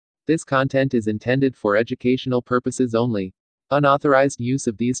This content is intended for educational purposes only. Unauthorized use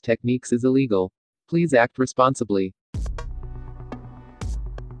of these techniques is illegal. Please act responsibly.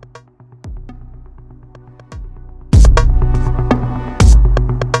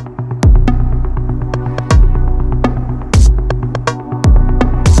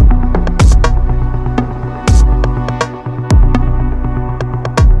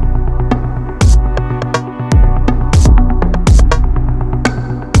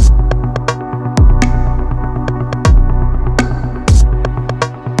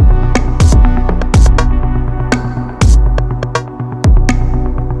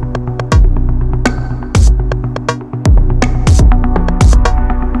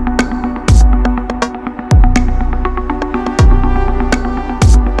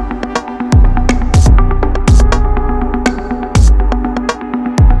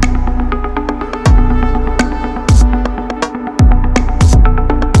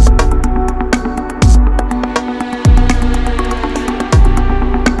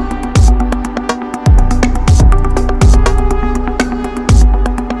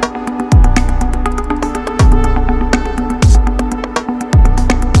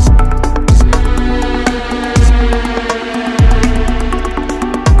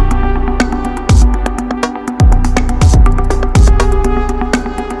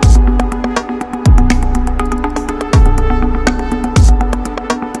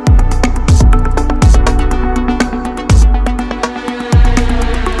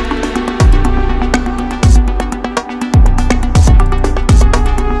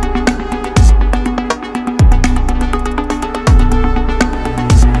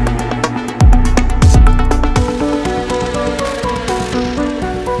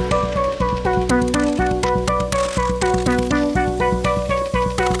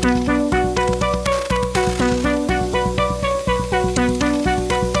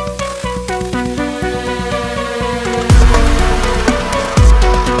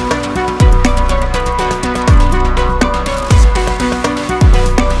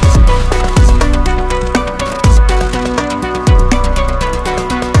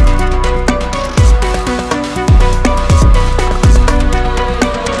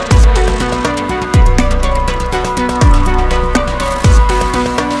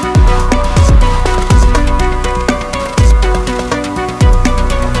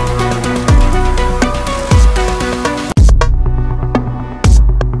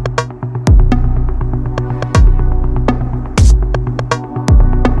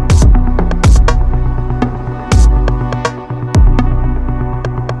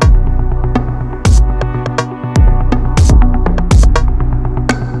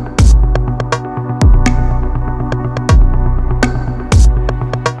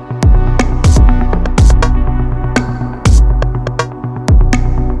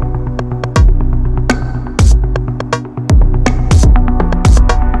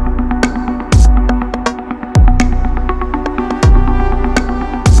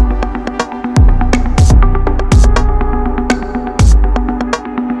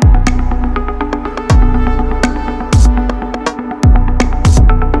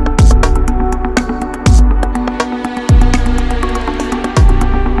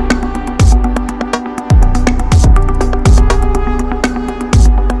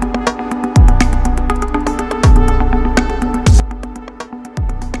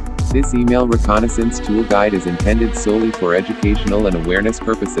 This email reconnaissance tool guide is intended solely for educational and awareness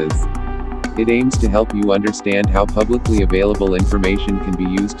purposes. It aims to help you understand how publicly available information can be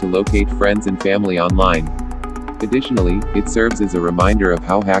used to locate friends and family online. Additionally, it serves as a reminder of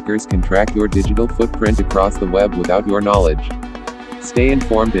how hackers can track your digital footprint across the web without your knowledge. Stay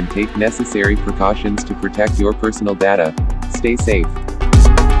informed and take necessary precautions to protect your personal data. Stay safe.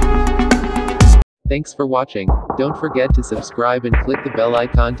 Thanks for watching. Don't forget to subscribe and click the bell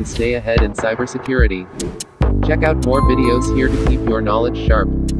icon to stay ahead in cybersecurity. Check out more videos here to keep your knowledge sharp.